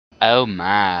Oh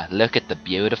my, look at the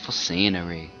beautiful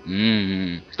scenery.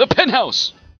 The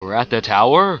penthouse! We're at the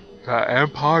tower? The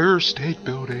Empire State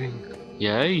Building.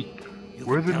 Yay.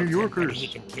 We're the New Yorkers. He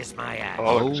can kiss my ass.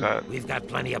 Oh, look, his hat. We've got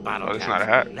plenty of bottle Oh, that's caps. not a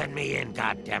hat. Let me in,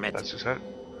 goddammit. That's his hat.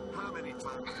 How many times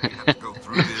do we have to go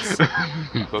through this?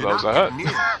 I thought that was a hat.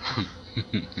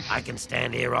 I can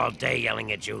stand here all day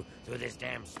yelling at you through this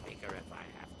damn speaker if I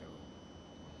have to.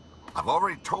 I've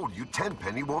already told you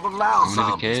Tenpenny won't allow I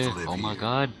don't even zombies care. to live Oh my here.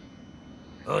 god.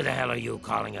 Who the hell are you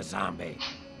calling a zombie?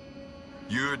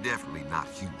 You're definitely not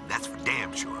human, that's for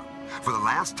damn sure. For the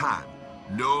last time,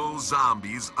 no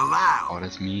zombies allowed. Oh,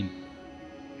 that's mean.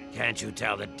 Can't you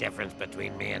tell the difference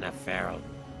between me and a feral?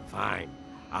 Fine.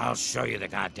 I'll show you the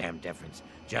goddamn difference.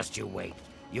 Just you wait.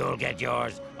 You'll get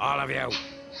yours, all of you.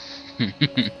 I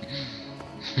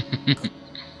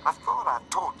thought I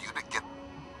told you to get...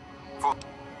 For...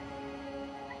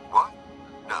 What?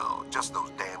 No, just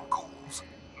those damn ghouls.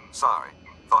 Sorry,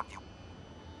 thought you...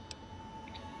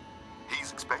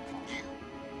 He's expecting you.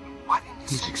 Why didn't you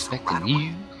He's say so expecting right you.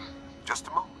 away? Just a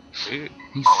moment.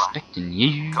 He's All right. expecting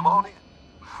you. Come on in.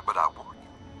 But I warn you,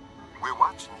 we're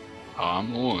watching you.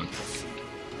 I'm on.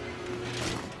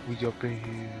 We up in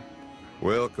here.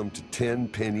 Welcome to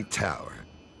Tenpenny Tower.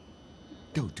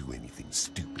 Don't do anything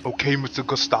stupid. Okay, Mr.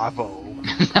 Gustavo.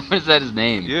 What is that his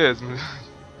name? Yes,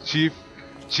 Chief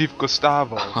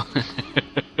Gustavo.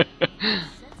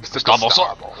 Mr. Gustavo, sir.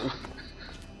 Gustavo.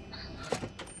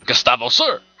 Gustavo,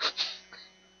 sir!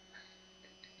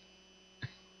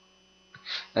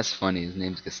 That's funny, his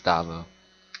name's Gustavo.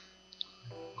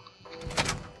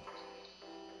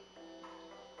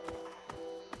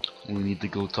 We need to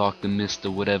go talk to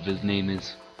Mr. whatever his name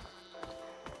is.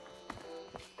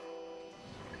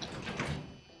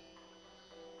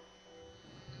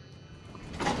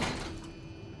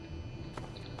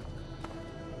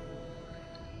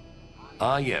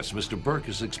 Ah, yes, Mr. Burke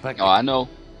is expecting. Oh, I know.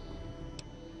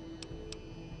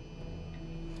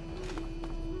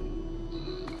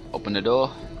 Open the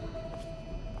door.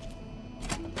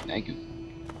 Thank you.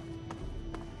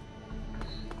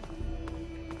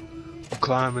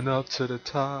 Climbing up to the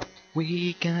top.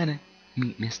 We gonna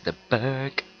meet Mr.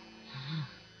 Burke.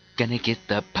 Gonna get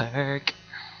the perk.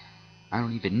 I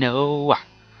don't even know.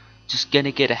 Just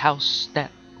gonna get a house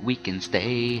that we can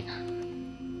stay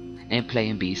and play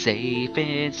and be safe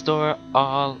and store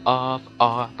all of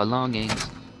our belongings.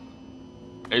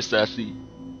 Hey, Sassy.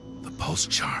 The post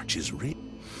charge is real.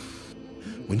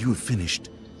 When you have finished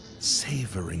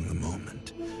savoring the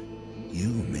moment, you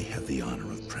may have the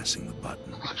honor of pressing the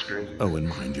button. That's crazy. Oh, and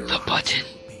mind your The eyes button.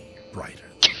 will be brighter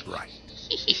than bright.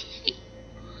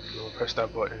 You gonna press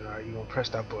that button, alright? You gonna press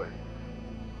that button.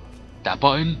 That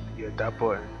button? Yeah, that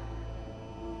button.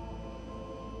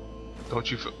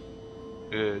 Don't you feel...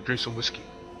 Yeah, drink some whiskey.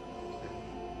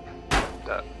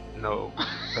 That... No.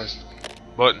 Press...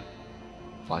 Button.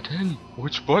 Button?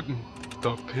 Which button?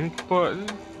 The pink button?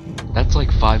 That's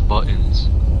like 5 buttons.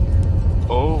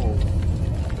 Oh.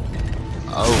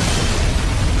 Oh.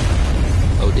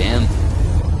 Oh, damn.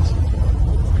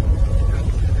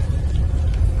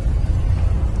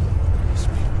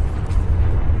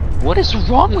 What is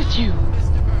wrong with you?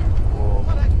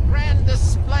 What a grand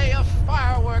display of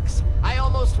fireworks! I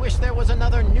almost wish there was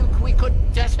another nuke we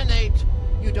could detonate.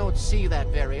 You don't see that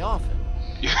very often.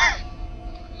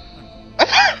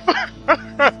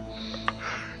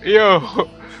 Yo,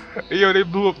 they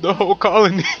blew up the whole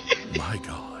colony. My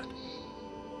God.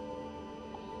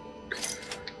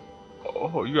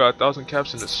 Oh, you got 1,000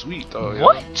 caps in the suite, though.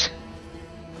 What?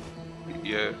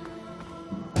 Yeah.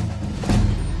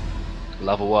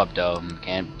 Level up, though.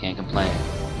 Can't complain.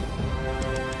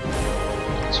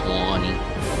 20.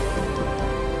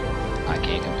 I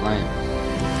can't complain.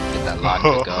 Get that lock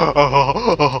to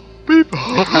go. Beep.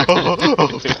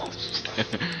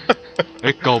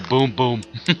 It go boom boom.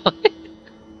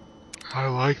 I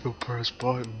like the press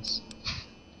buttons.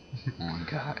 Oh my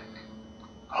god.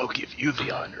 I'll give you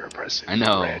the honor of pressing I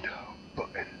know. the red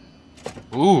button.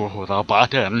 Ooh, the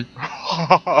button.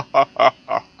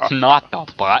 Not the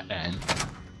button.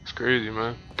 It's crazy,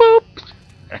 man. Boop.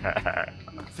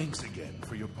 Thanks again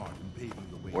for your part in paving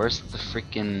the way. Where's the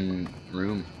freaking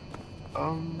room?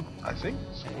 I think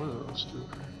it's one of those two.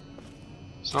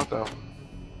 It's not that one.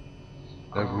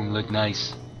 That room look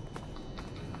nice.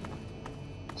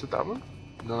 Is it that one?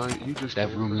 No, you just. That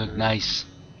room look nice.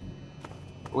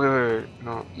 Wait,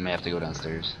 no. You may have to go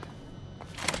downstairs.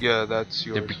 Yeah, that's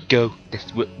There yours. we go.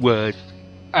 That's what was.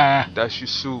 Ah. That's your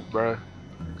suit, bruh.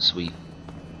 Sweet.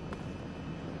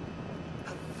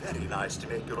 Very nice to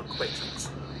make your acquaintance.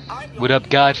 What up,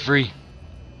 Godfrey?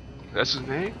 That's his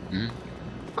name? Hmm?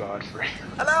 Godfrey.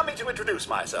 Allow me to introduce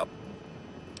myself.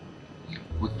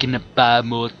 Where can I buy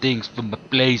more things for my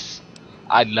place?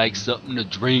 I'd like something to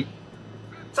drink.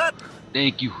 Sir,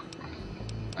 Thank you.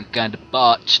 I'm kinda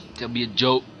parched. Tell me a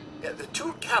joke. the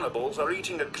two cannibals are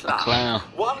eating a clown. clown.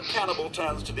 One cannibal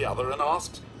turns to the other and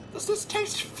asks, "Does this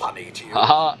taste funny to you?"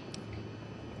 Haha.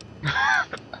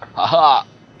 Haha.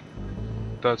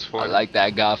 That's I funny. like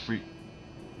that, Godfrey.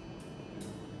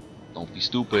 Don't be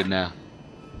stupid now.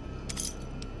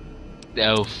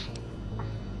 Elf.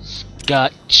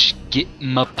 Scotch, get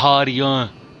my party on.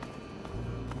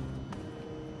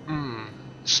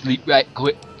 Sleep right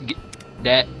quick. Get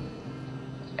that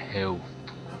health.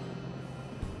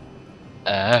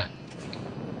 Now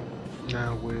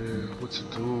what's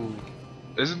it do?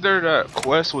 Isn't there that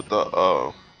quest with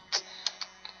the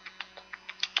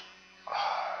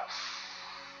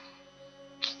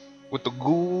with the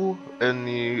ghoul and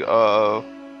the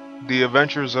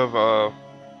adventures of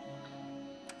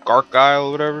Gargoyle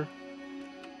or whatever?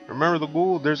 Remember the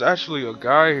ghoul? There's actually a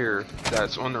guy here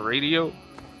that's on the radio.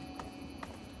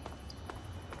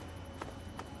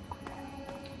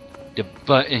 The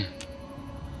button.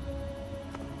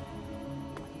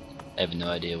 I have no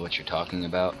idea what you're talking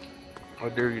about. I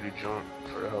dare you to jump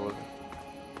for the hell of it.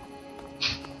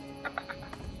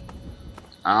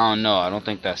 I don't know. I don't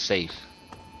think that's safe.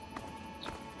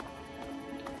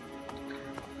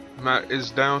 Matt, it's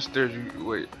downstairs.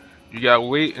 You gotta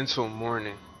wait until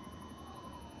morning,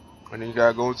 and then you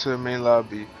gotta go to the main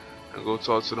lobby and go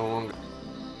talk to the one guy.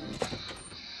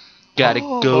 Gotta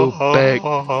go back.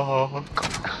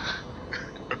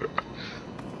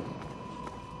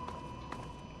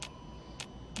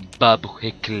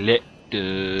 Bobblehead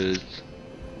collectors.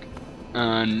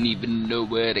 I don't even know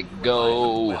where to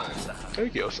go.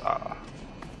 Thank you, sir.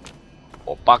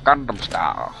 Oppa Gundam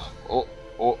style. Oh.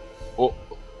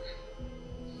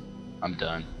 I'm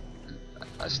done.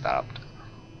 I stopped.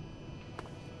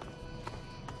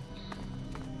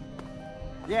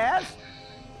 Yes?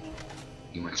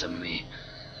 You want some of me?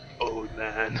 Oh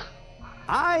man.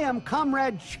 I am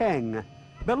Comrade Cheng,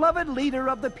 beloved leader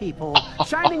of the people,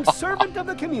 shining servant of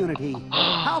the community.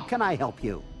 How can I help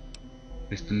you?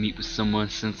 Nice to meet with someone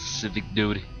since civic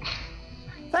duty.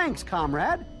 Thanks,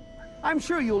 comrade. I'm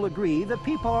sure you'll agree that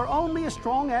people are only as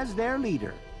strong as their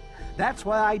leader. That's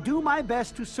why I do my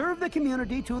best to serve the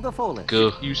community to the fullest.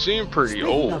 Cool. You seem pretty Speaking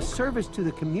old. of service to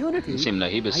the community, You seem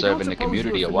like he been I serving don't the suppose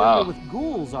community you're a familiar while. with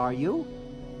ghouls, are you?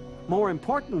 More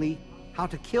importantly, how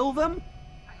to kill them?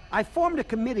 I formed a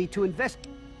committee to invest.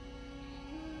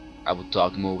 I will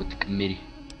talk more with the committee.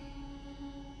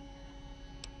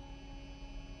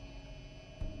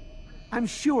 I'm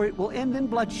sure it will end in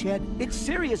bloodshed. It's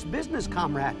serious business,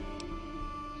 comrade.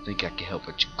 Think I can help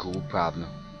with your cool problem.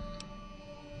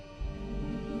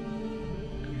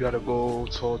 You gotta go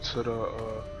talk to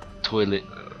the Toilet.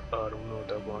 I don't know if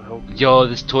that's gonna help you. Yo,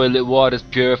 this toilet water's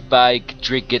purified. You can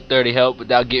drink it 30 help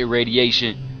without getting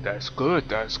radiation. That's good.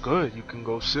 That's good. You can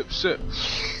go sip.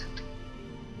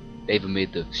 They even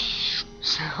made the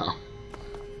sound.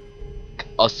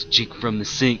 Also drink from the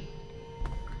sink.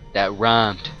 That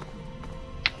rhymed.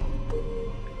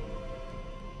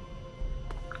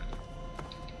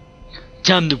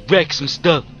 Time to wreck some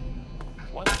stuff.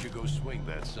 Why don't you go swing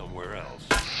that somewhere else?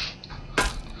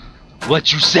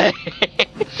 What you say?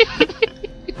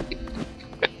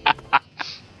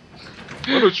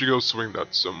 Why don't you go swing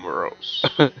that somewhere else?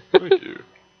 Thank you.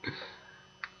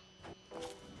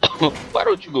 Why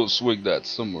don't you go swing that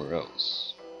somewhere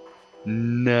else?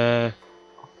 Nah,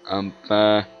 I'm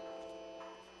fine.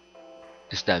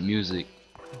 It's that music.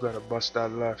 You gotta bust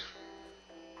that left.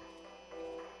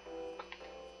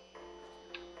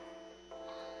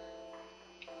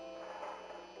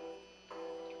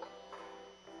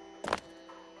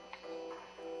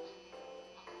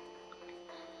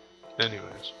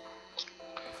 Anyways,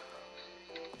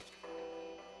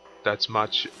 that's my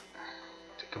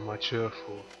taking my chair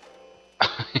for.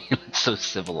 You look so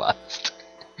civilized.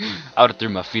 I would've threw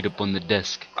my feet up on the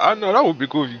desk. I know that would be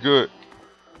cool if you could.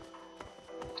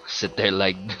 Sit there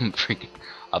like freaking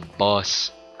a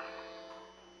boss.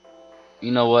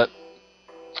 You know what?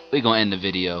 We gonna end the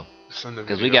video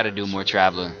because we gotta do more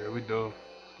traveling. Yeah, we do.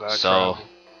 So,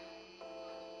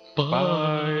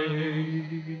 bye.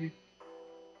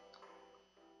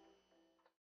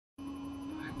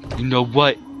 You know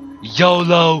what?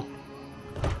 YOLO!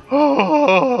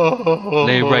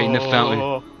 Lay right in the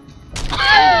fountain.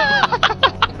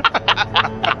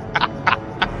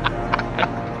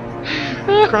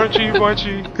 Crunchy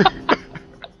bunchy.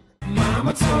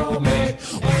 Mama told me.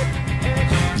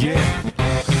 Yeah.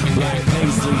 Black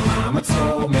paisley. Mama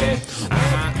told me.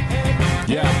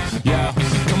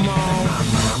 Yeah.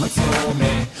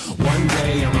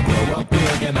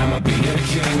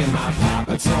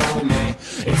 Papa told me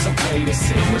it's okay to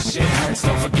say when shit hurts.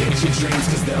 Don't forget your dreams,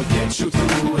 cause they'll get you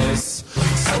through this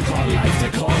so-called life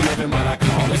they call living, but I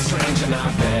call it strange, and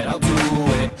I bet